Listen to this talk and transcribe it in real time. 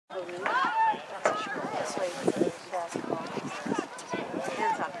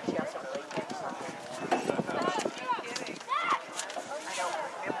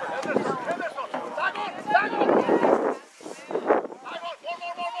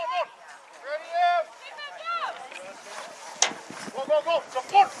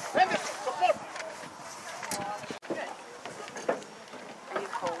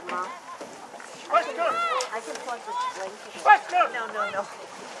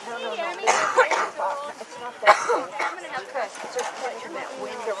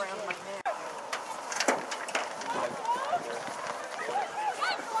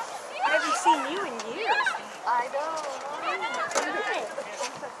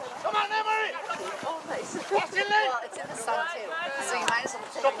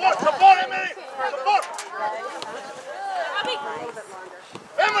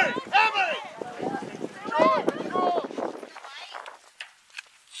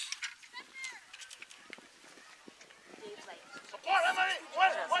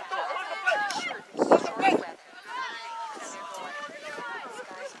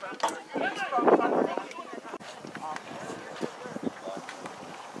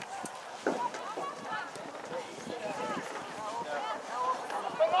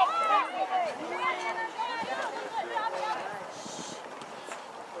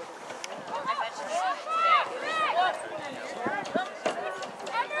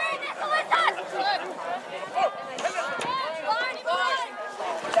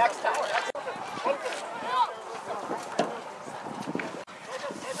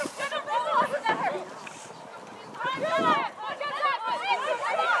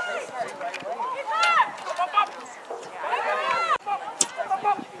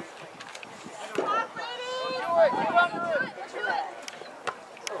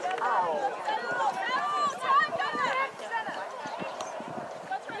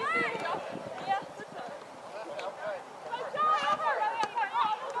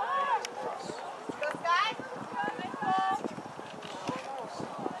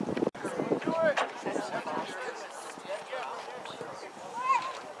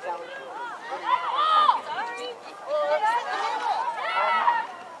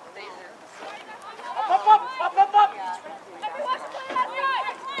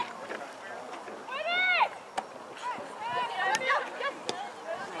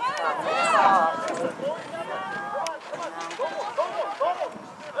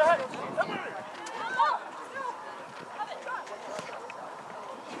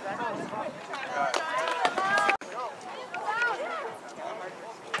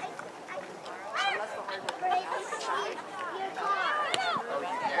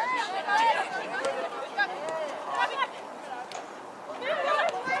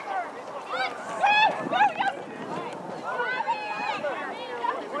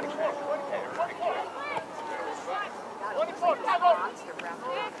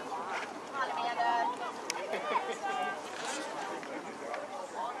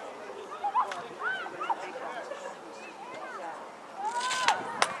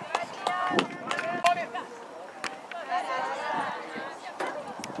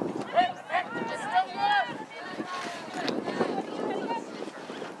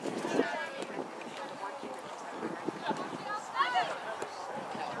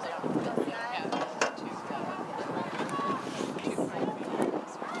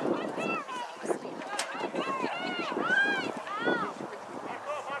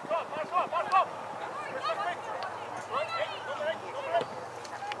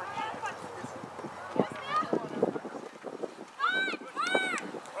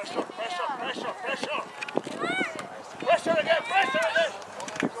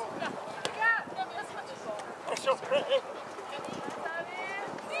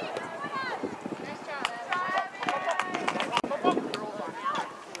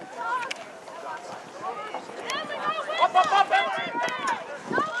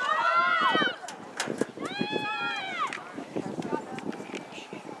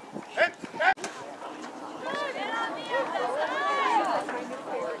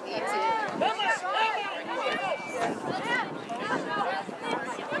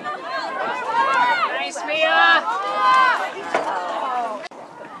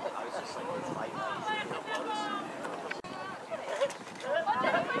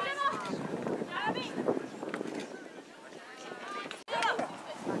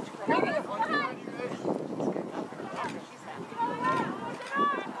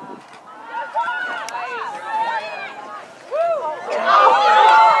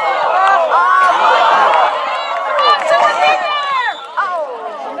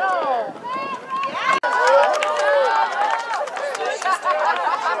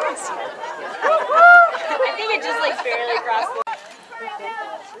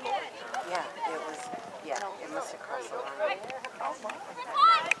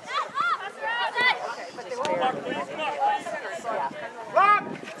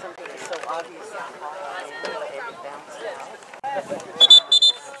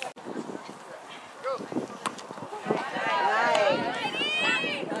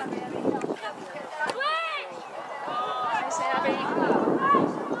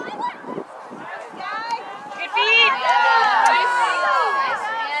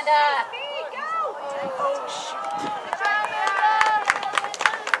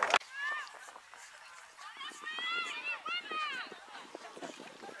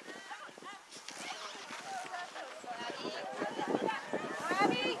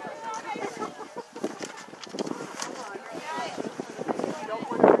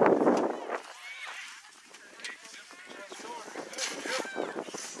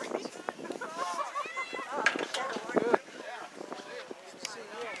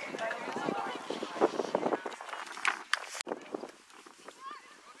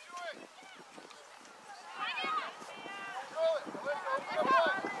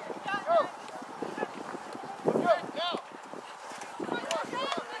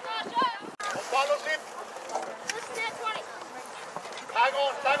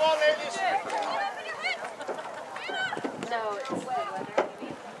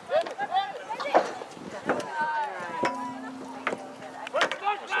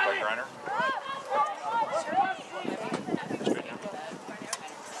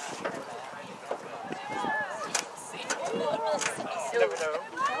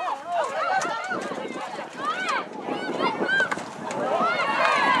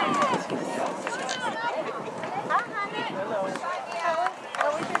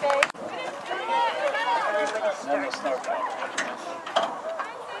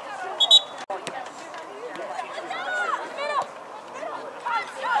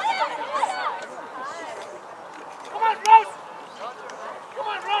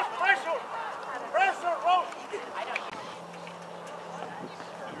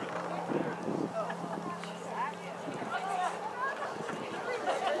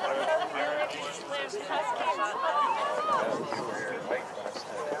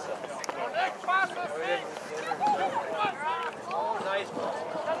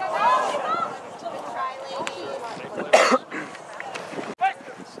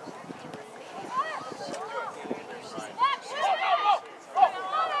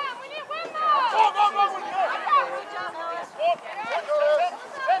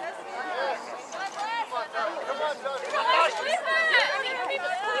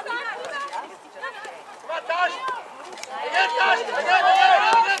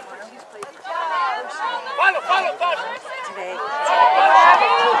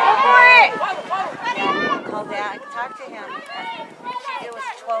Call Dad, talk to him. It was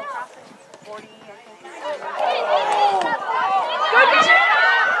 12:40, I think. Good job!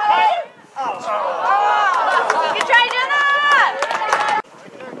 You try to do that!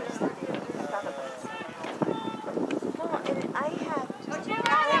 No, and I have.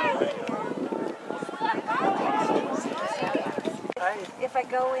 If I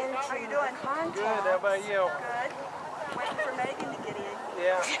go into how you doing? Contact, good, how about you? Good. Waiting for Megan to get in.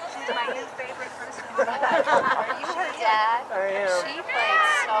 Yeah. She's my new favorite person. Are you her dad? I am. She played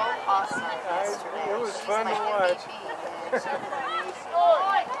so awesome yesterday. It was She's fun my to watch.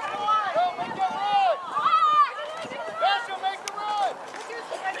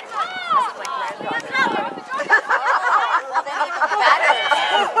 Well, then even better.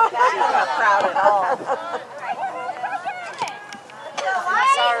 I'm not proud at all. I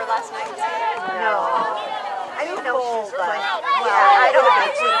saw her last night. No. I didn't know she was playing. Well, I don't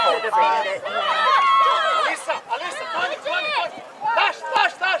think she could have made it. Alisa, Tony. Dash.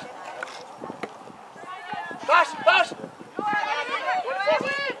 Dash. Anyway,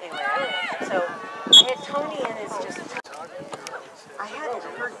 so I had Tony in as just. I hadn't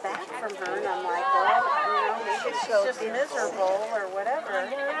heard back from her, and I'm like, well, maybe she's just miserable or whatever.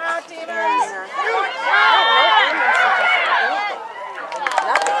 And no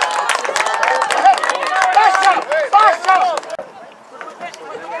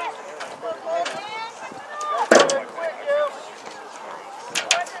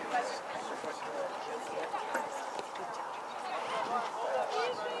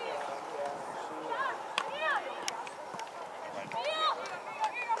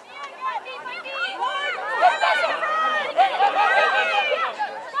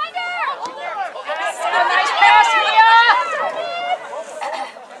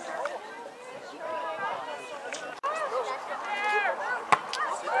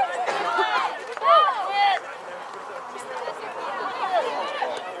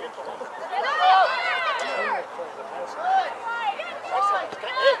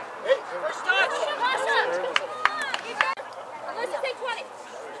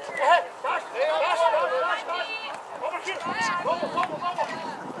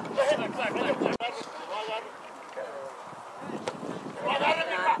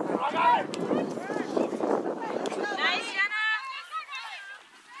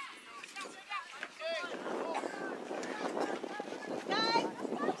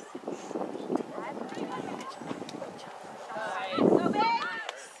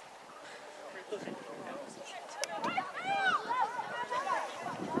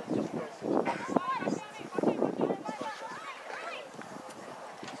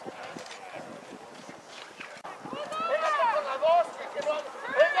Pégate con la 2, que no.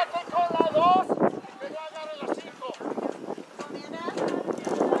 Pégate con la 2.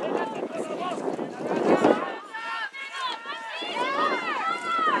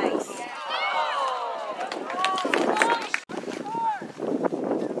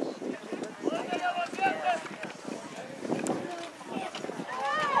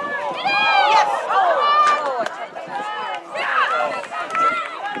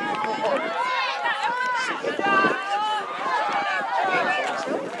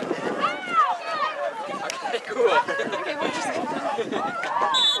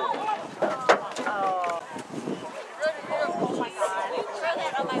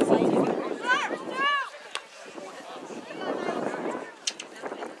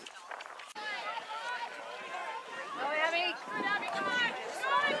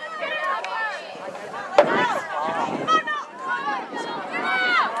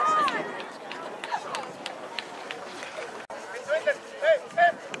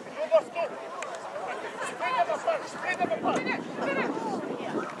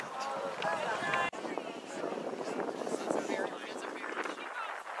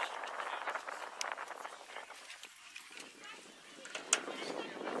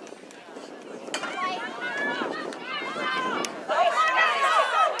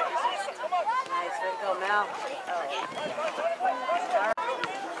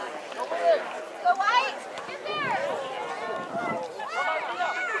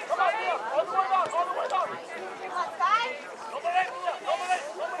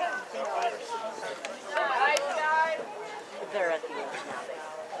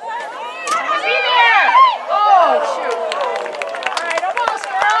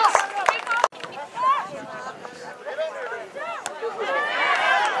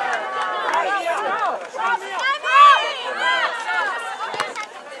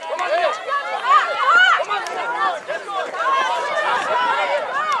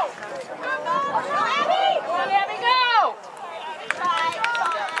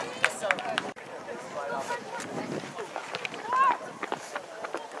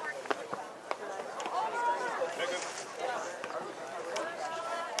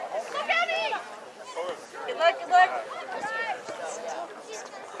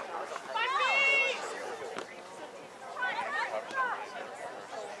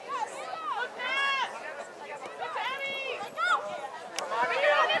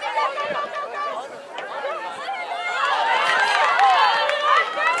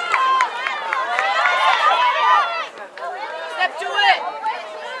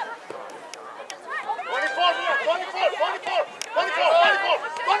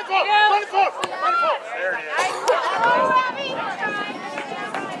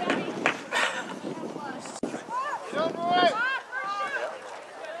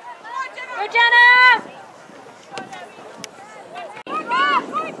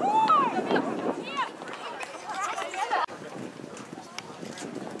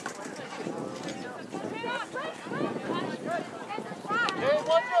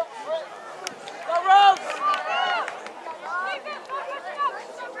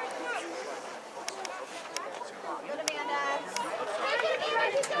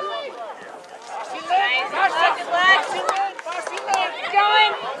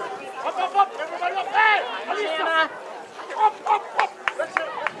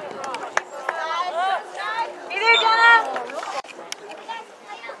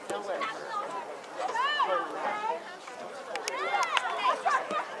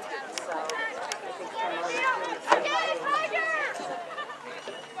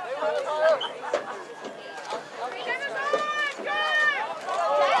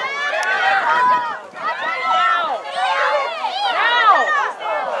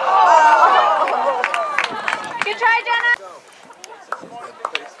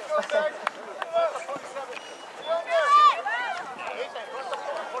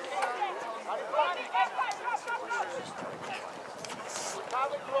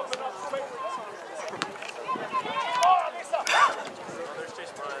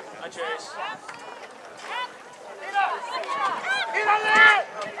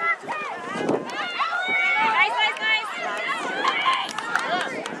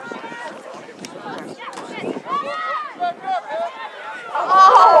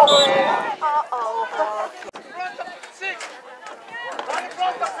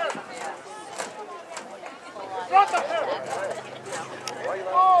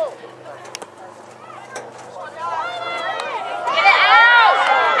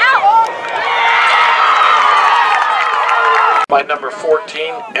 by number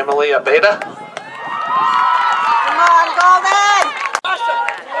 14, Emily Abeda. Come on, Golden!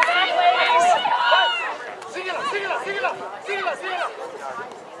 Síguela, síguela, síguela, síguela, síguela.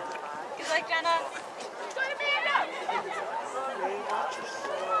 You like Jenna?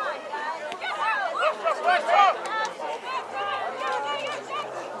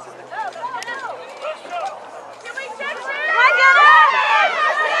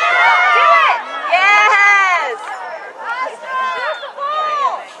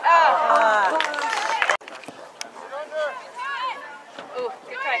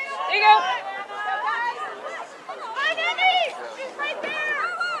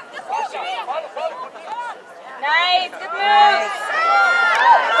 Nice, good move.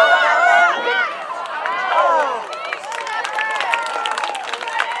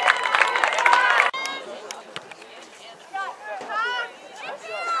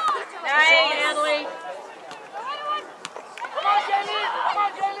 Nice, Natalie. Come on, Jenny. Come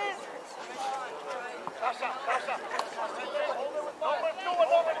on, Jenny. Dasha, Dasha. Number 2 and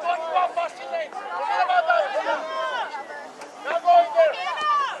number 21, Vasily. Forget about that. Now go in there.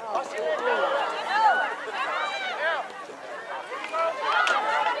 Vasily.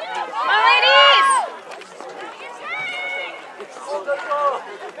 Come on, ladies.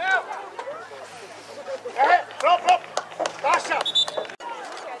 Drop, drop. Dasha.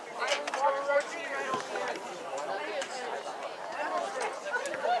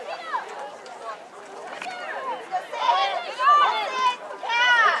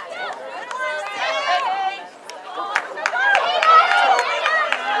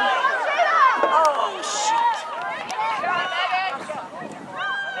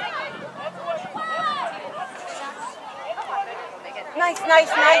 Nice, nice,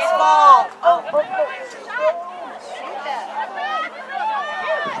 nice ball. Oh, oh, oh.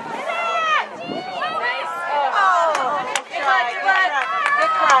 Good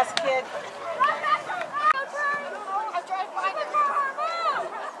cross, kid.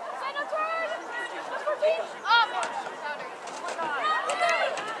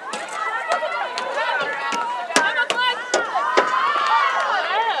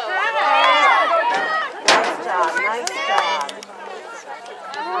 Nice job, nice job.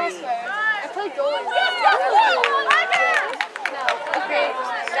 I played goal in No, okay.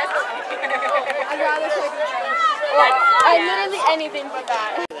 I'd rather play defense. Like, literally anything but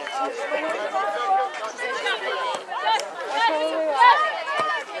that.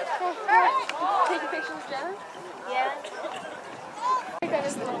 Taking pictures of Jenna? Yeah. That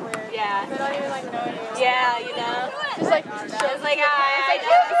is a little weird. Yeah. They don't even like know anyone. Yeah, you know. Just like, It's like, hi. it's like,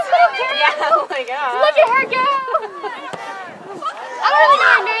 Yeah, oh my god. look at her go! I don't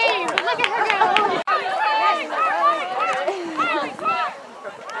know her name, but look at her go!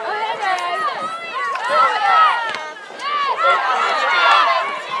 Oh, hey guys!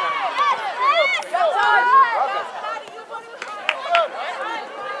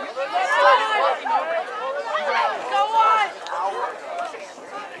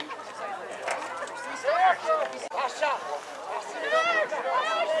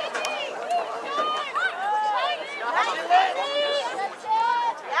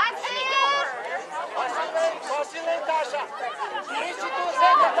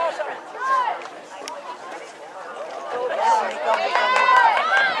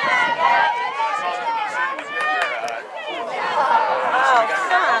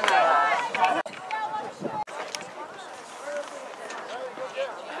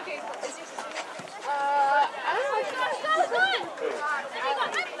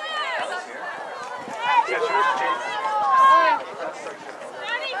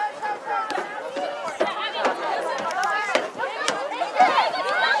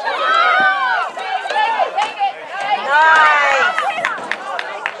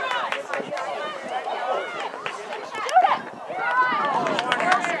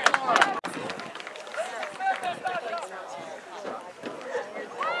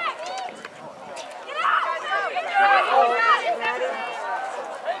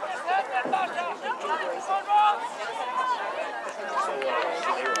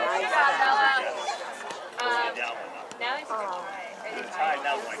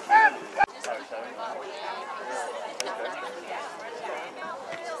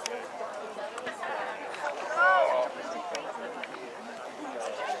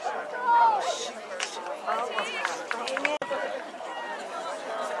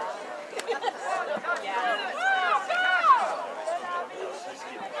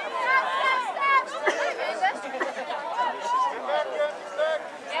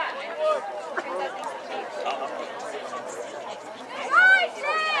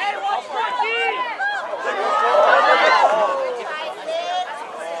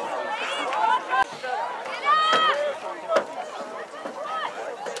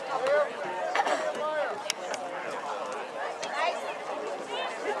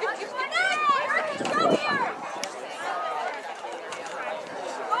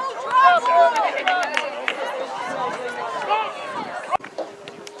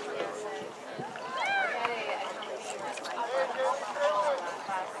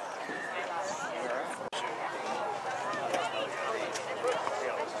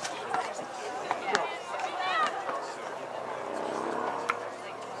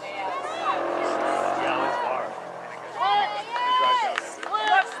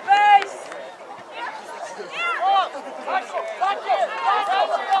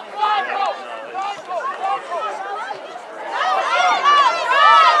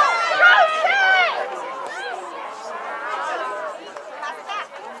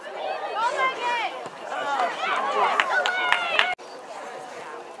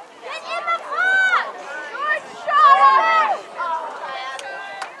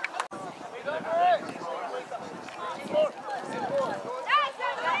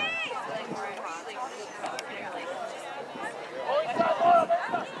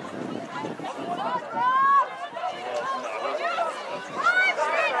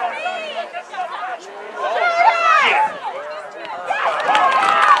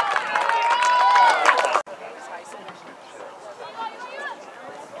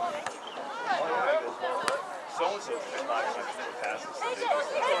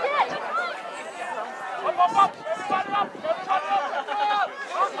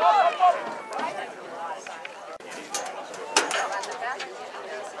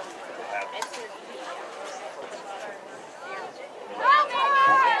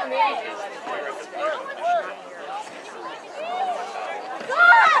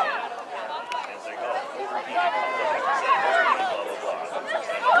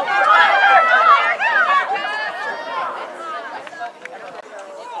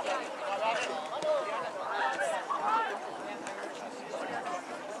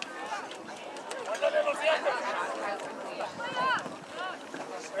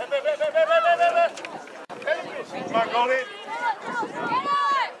 Come on, Goldie.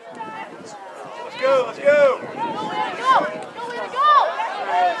 Let's go, let's go.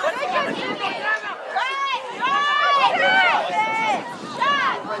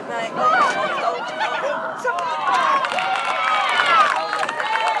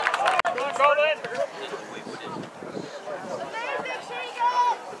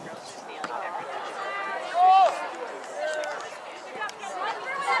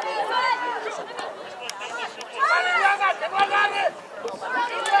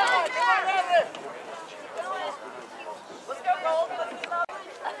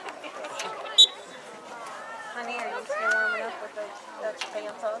 Honey, are you still warming up with those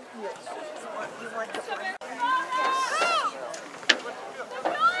pants on? Yes. You want to play?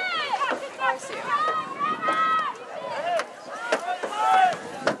 I see it.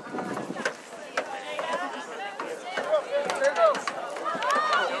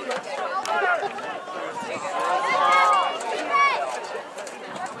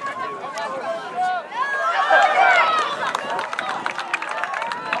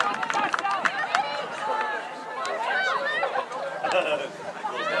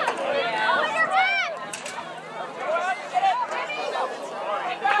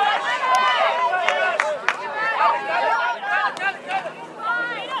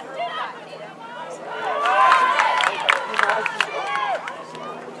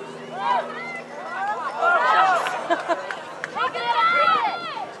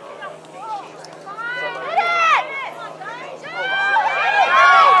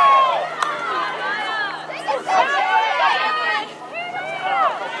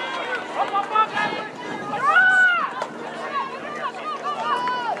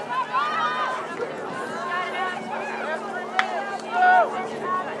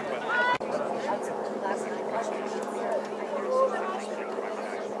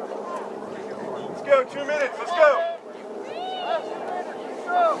 Let's go, 2 minutes, let's go.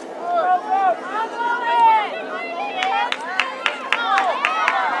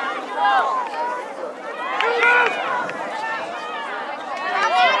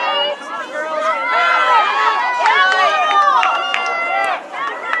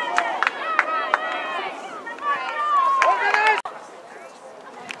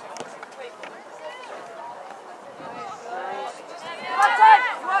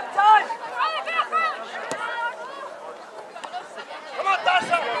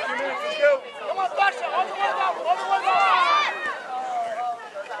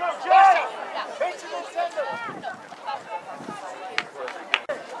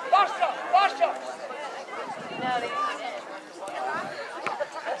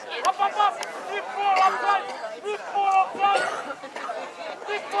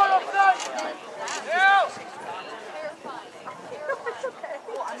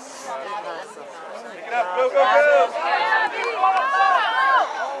 Go, go, go!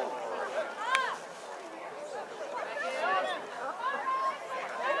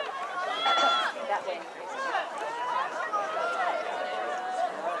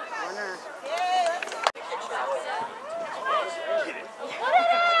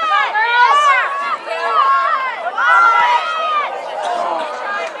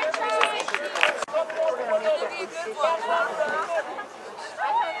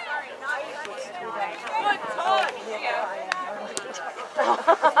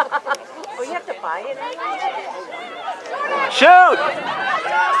 Oh, you have to buy it anyway? Shoot!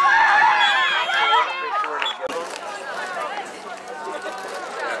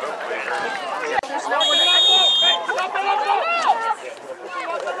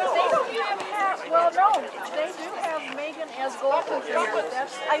 Well, no, they do have Megan as goalkeeper.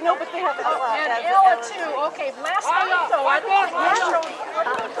 That's, I know, but they have Ella. and Ella too. Okay, last night though, I think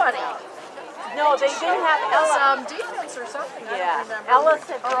everybody. No, they didn't have Ella. Defense or something. I Yeah, don't remember. Ella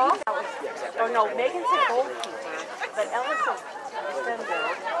said oh no, Megan said goalkeeper, but Ella said defender.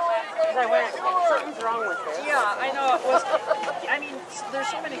 Because I went, something's wrong with this. Yeah, I know it was. I mean, there's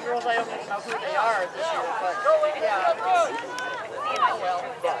so many girls I don't even know who they are this year, but yeah. Well,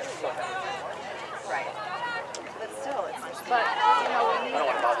 right. But still, it's just, but you know, we need to.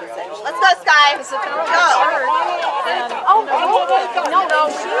 Let's go, Sky. Because if it was hard, then no,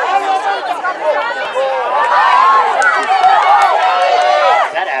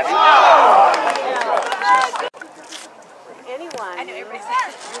 Is that Abby? Anyone, I know everybody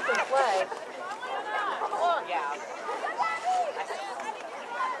says. you can play. Yeah.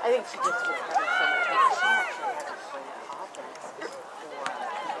 I think she just was having so much fun. She actually had to play offense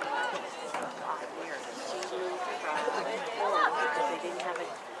for 5 years. She moved from Pomona because they didn't have it.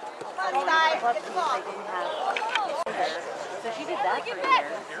 On one of the club teams, they didn't have there. So she did that for a year.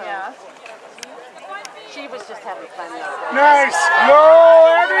 So yeah. she was just having fun though. Nice! Go,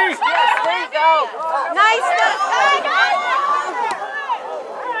 Abby! Yes, there you go. Nice.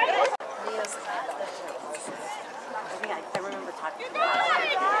 I remember talking to her.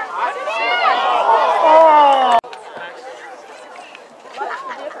 Oh!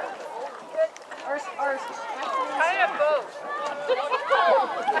 I have both.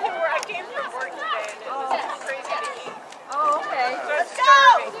 I came from work today and it was crazy to eat. Oh, okay. So it's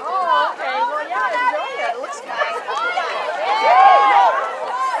starving. Oh, okay. Well, yeah, enjoy it. It looks nice.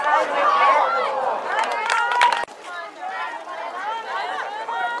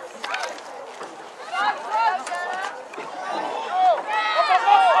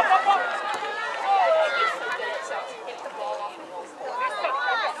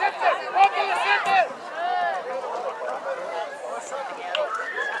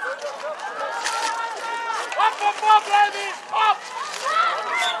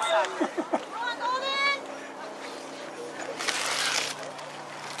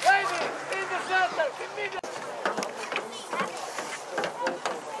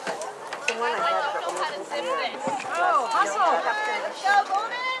 Oh, hustle.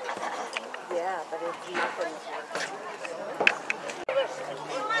 Yeah, but it's nothing.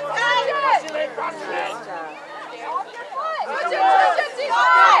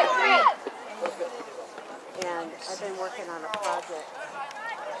 And I've been working on a project.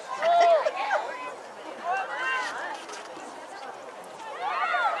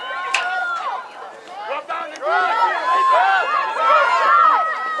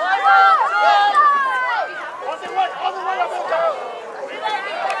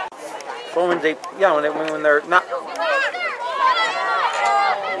 Well, when they, yeah, when they're not.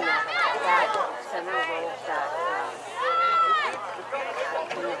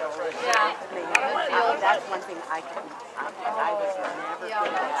 That's one thing I couldn't. I was never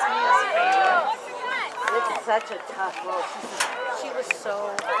good at. It's such a tough role. She was so.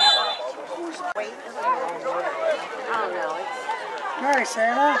 Wait, I don't know. It's Nice,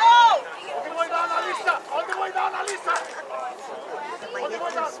 Anna. my hit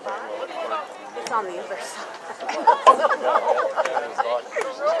to spot. It's on the other side.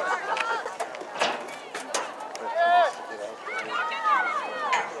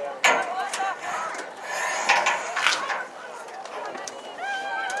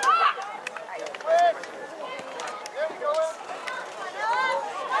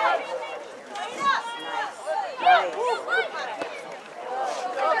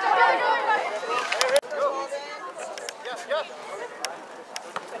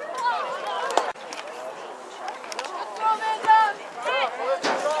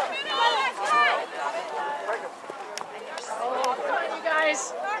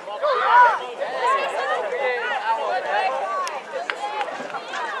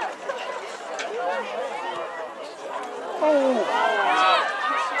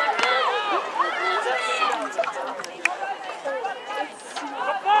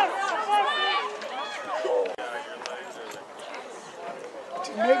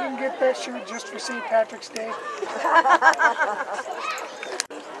 Did Megan get that shirt just for St. Patrick's Day?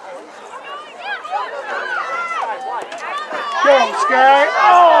 Go, Sky! Oh!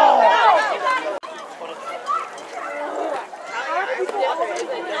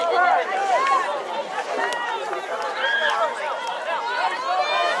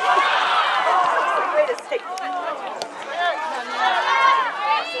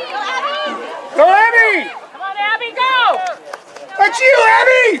 Go, Abby! Come on, Abby, go! That's you,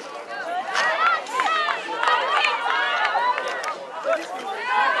 Abby!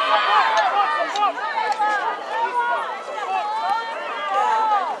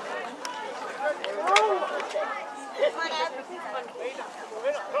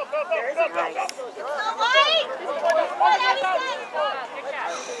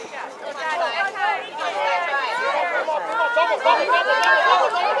 Vamos, vamos, vamos, vamos, vamos,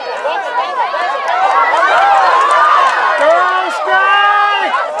 vamos, vamos, vamos,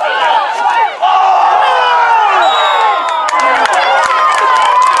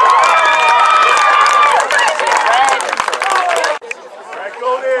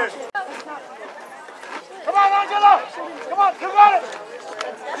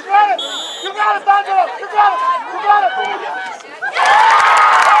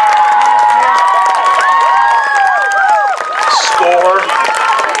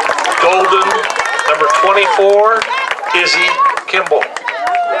 24, Izzy Kimball.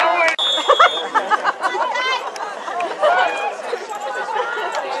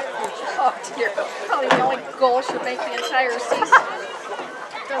 Oh dear. Probably the only goal she'll make the entire season.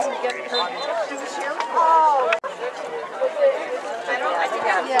 Doesn't get her this year. Oh.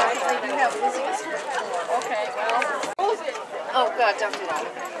 Yeah, I do have Lizzie's. Okay, well. Oh God, don't do that.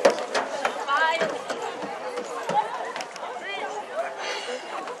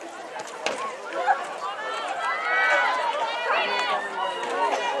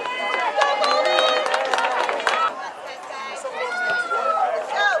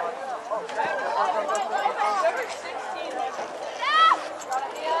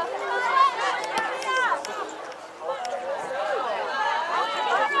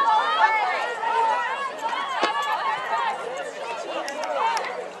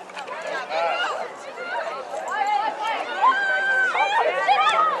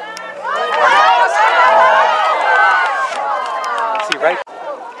 Right?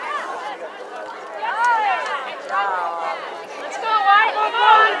 Let's go, White.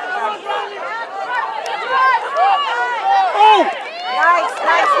 Oh! Nice,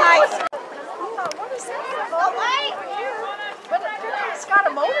 nice, nice. What is that? But it's got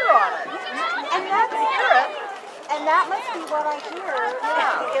a motor on it. And that's Hear it. And that must be what I hear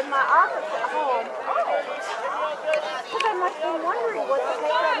in my office at home. Because I must be wondering what the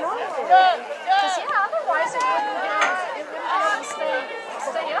heck that noise is. Because otherwise it wouldn't stay up.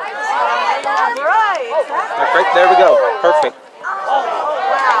 Right, exactly. Right, there we go. Perfect.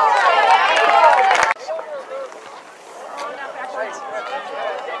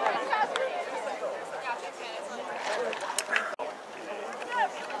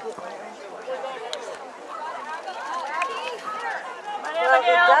 Well, it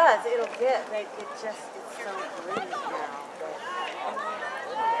does. It'll get, like, it's so green now.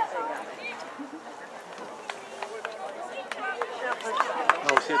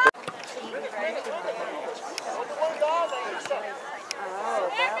 Oh, see it.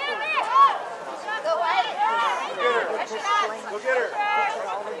 Go get her.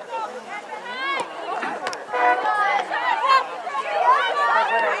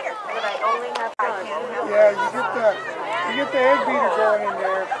 But I only have one. Yeah, you get the egg beater going in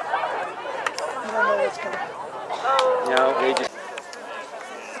there. You don't know what's coming. No, they just.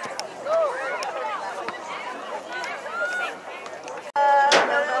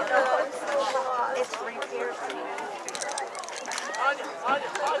 It's right here.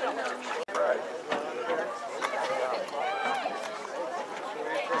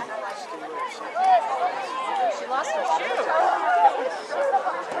 She lost her shoe.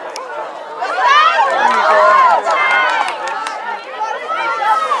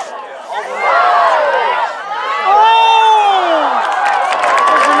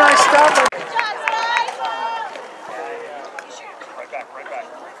 That's a nice stop. Right back.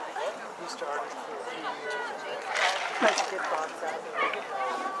 He started That's a good box out.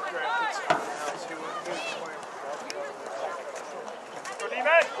 Good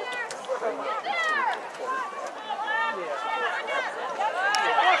evening.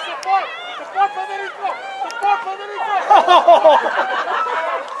 Support, Federico! Support, Federico!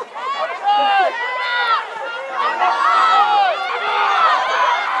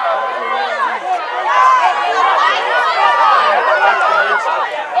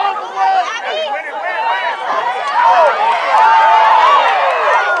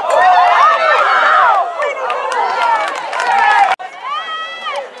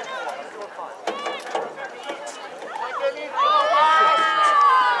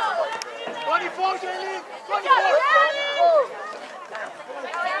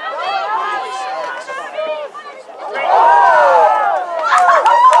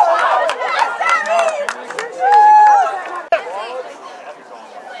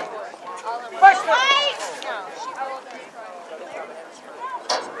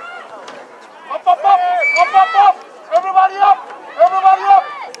 Up! Everybody up! Everybody up!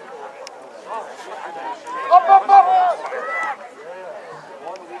 Up!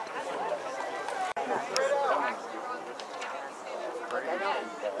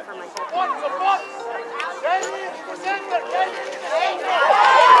 Support!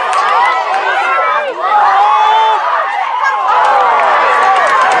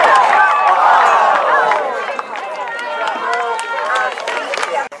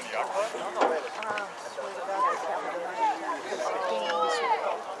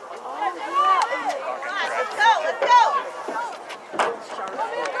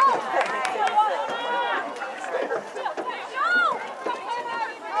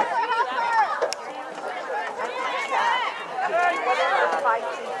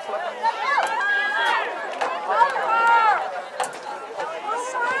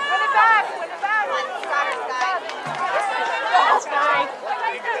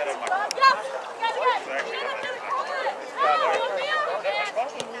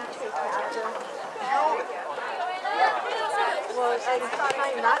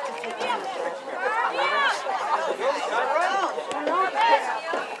 got to take him to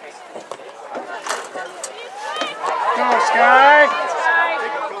Go, Sky!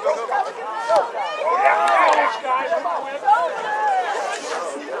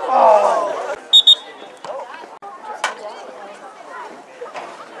 Oh!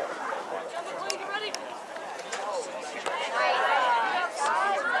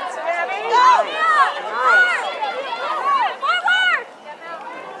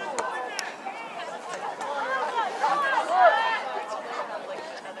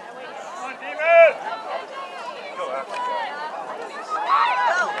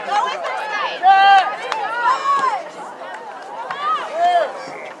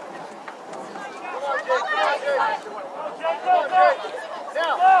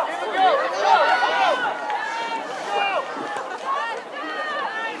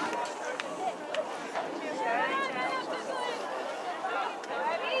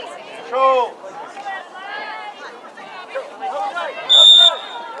 Control.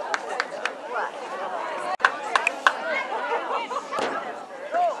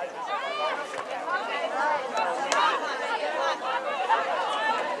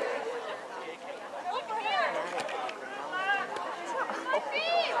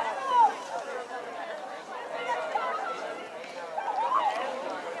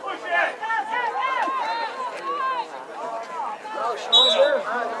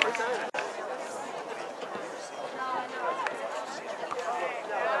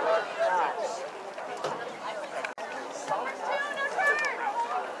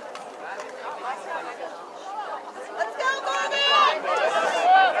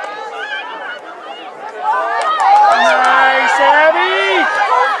 Nice, Abby!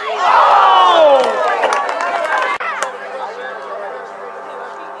 Oh!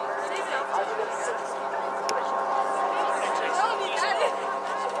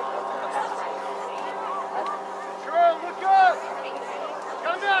 Sure, look up.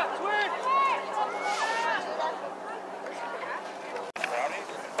 Come out, switch.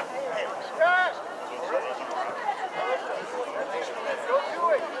 Scott. Go do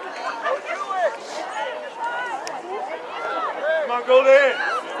it. Go do it. Come on, go there.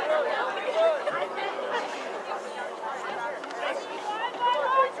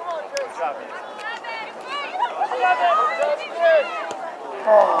 Good job, man.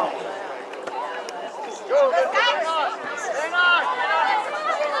 Oh! Go, let's hang on. Hang on.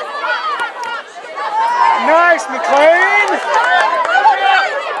 Nice, McLean!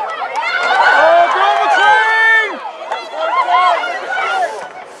 Oh, go McLean!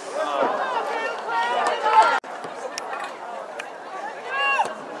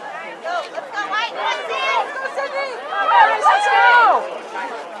 Let's go!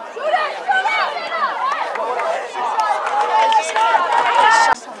 Shoot it! Shoot it!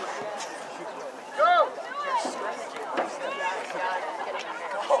 Go.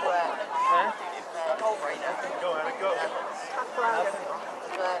 Go, Anna, go.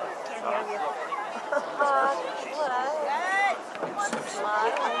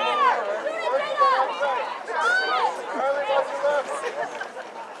 Charlie, what's your left?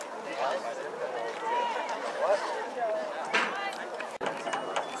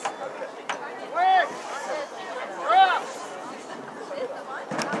 Quick! Drop!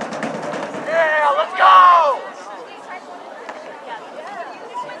 Yeah, let's go!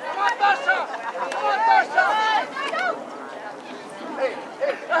 Come on, Basha! Come on, Basha! Hey,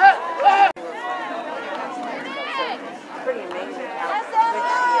 hey, ahead! pretty amazing how good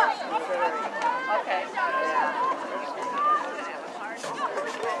she is. She's very, Okay. yeah.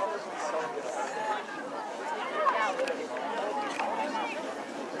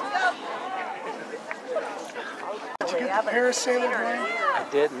 Did you get the parasailer, Brian? I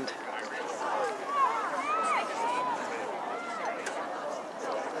didn't.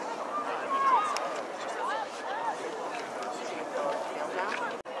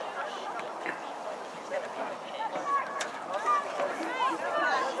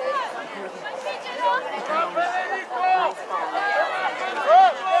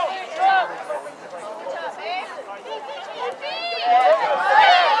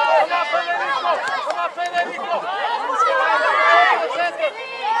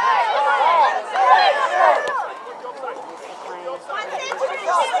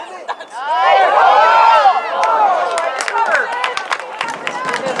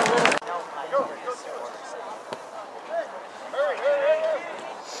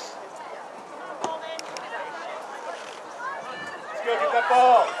 Let's go get that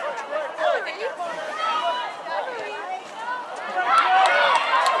ball.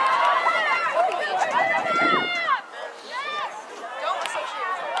 Don't associate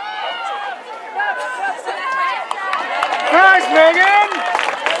with her. Nice, Megan!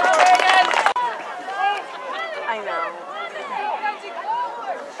 I know. I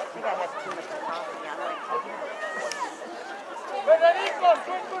think I had too much coffee. I'm like, Federico,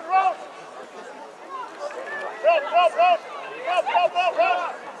 swing to Rose.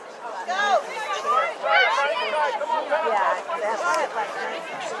 Go. yeah, that's it. Like,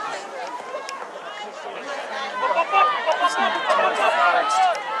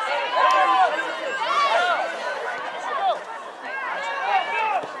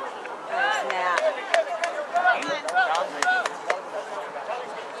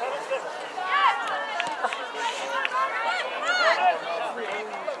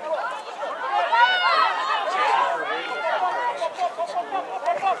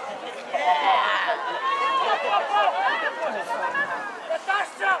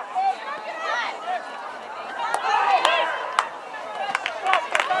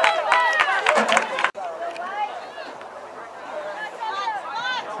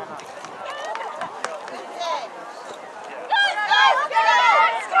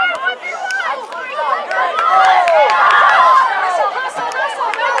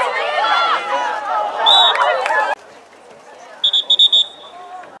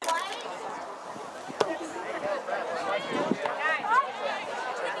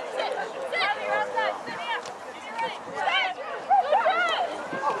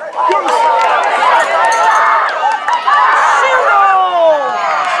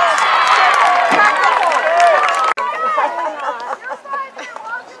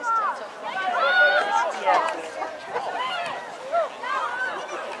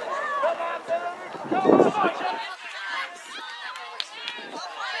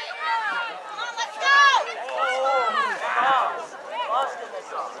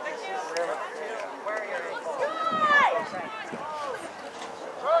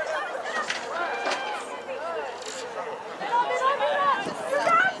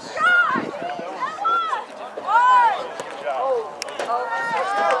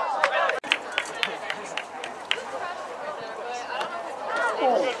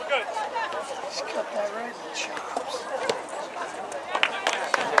 Just cut that right in the chops.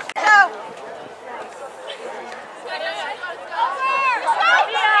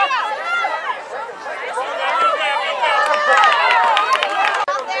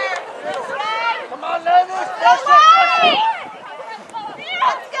 Come on, ladies. Push it.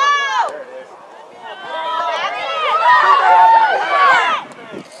 Let's go!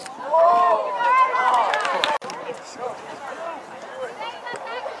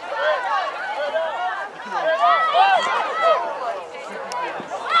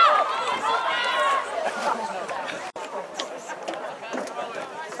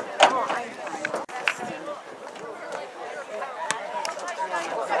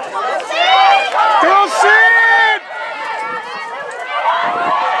 Bill Seed!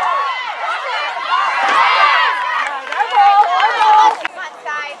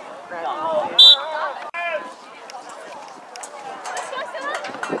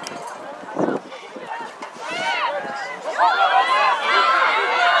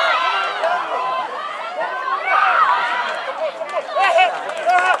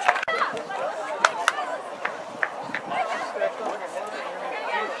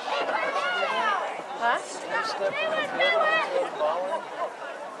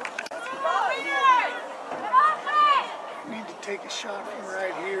 Need to take a shot from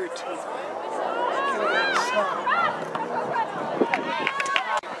right here to get it in the sun.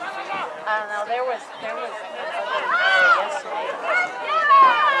 I don't know. There was yesterday.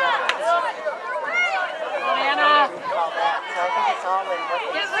 Anna, All that. So I think it's all in what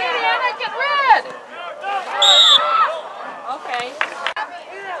get rid, Anna, get rid! Okay.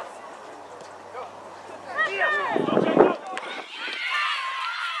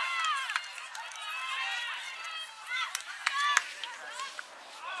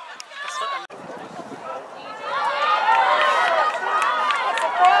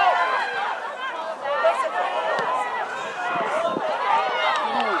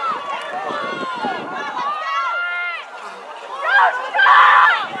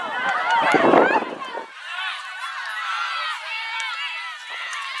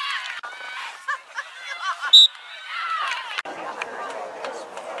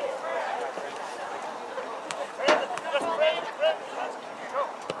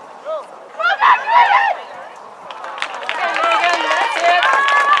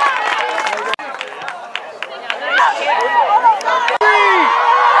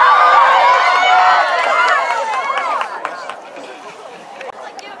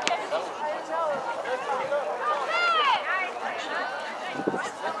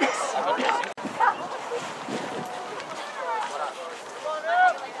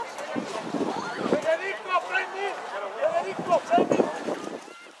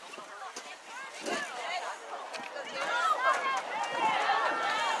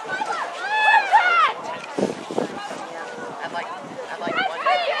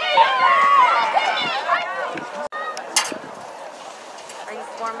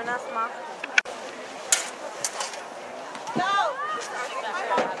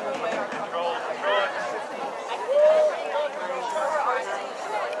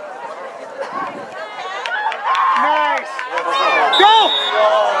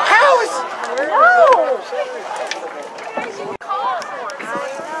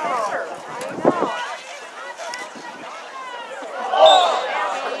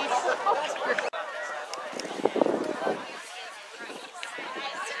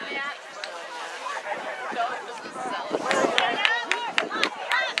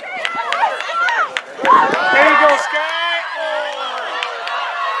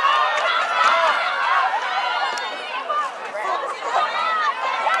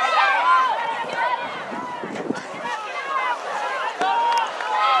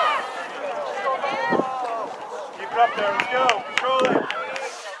 out there. Let's go. Control it.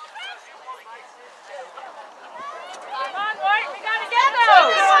 Come on, White. We got to get them.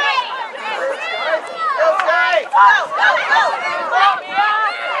 Let's go.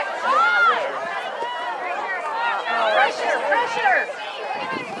 Pressure, pressure.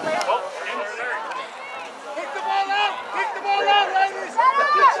 Kick the ball out. Kick the ball out, ladies. Kick the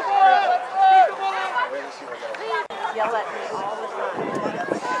ball out. Kick the ball out. Yell at me all the time.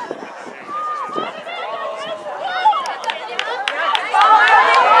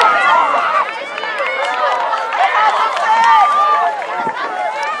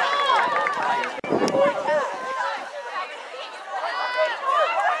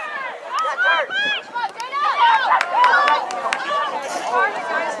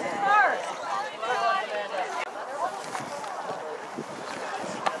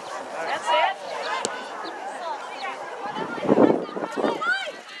 That's it.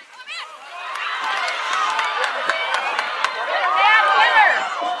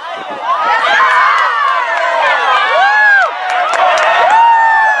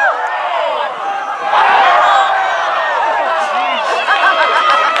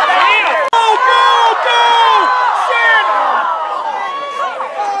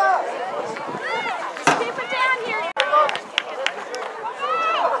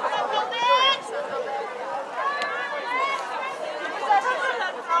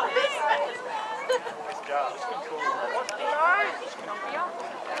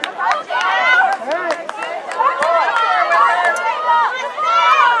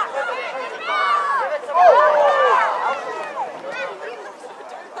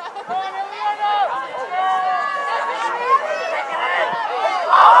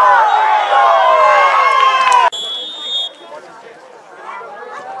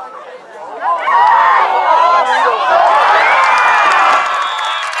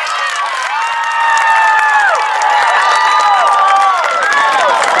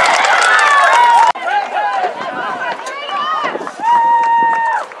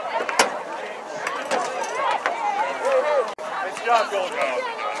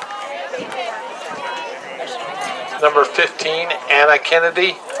 Number 15, Anna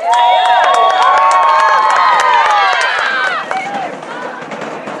Kennedy.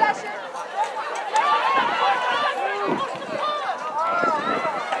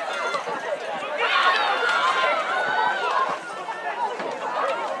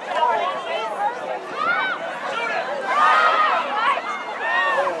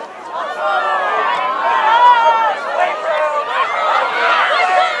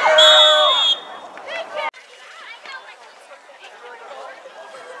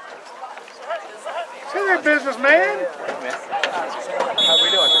 Say that business, man. How we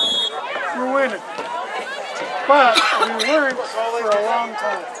doing? We're winning. But we weren't for a long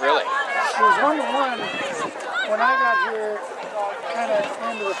time. Really? It was 1-1 when I got here, kind of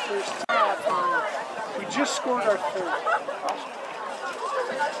end of the first half, and we just scored our third.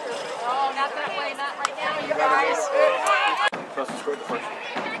 Oh, not that way, not right now, you guys. Supposed to score the first one.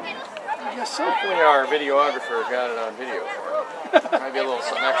 I guess so. Hopefully our videographer got it on video for him. Might be a little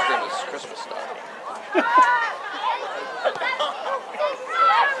something extra in his Christmas stuff.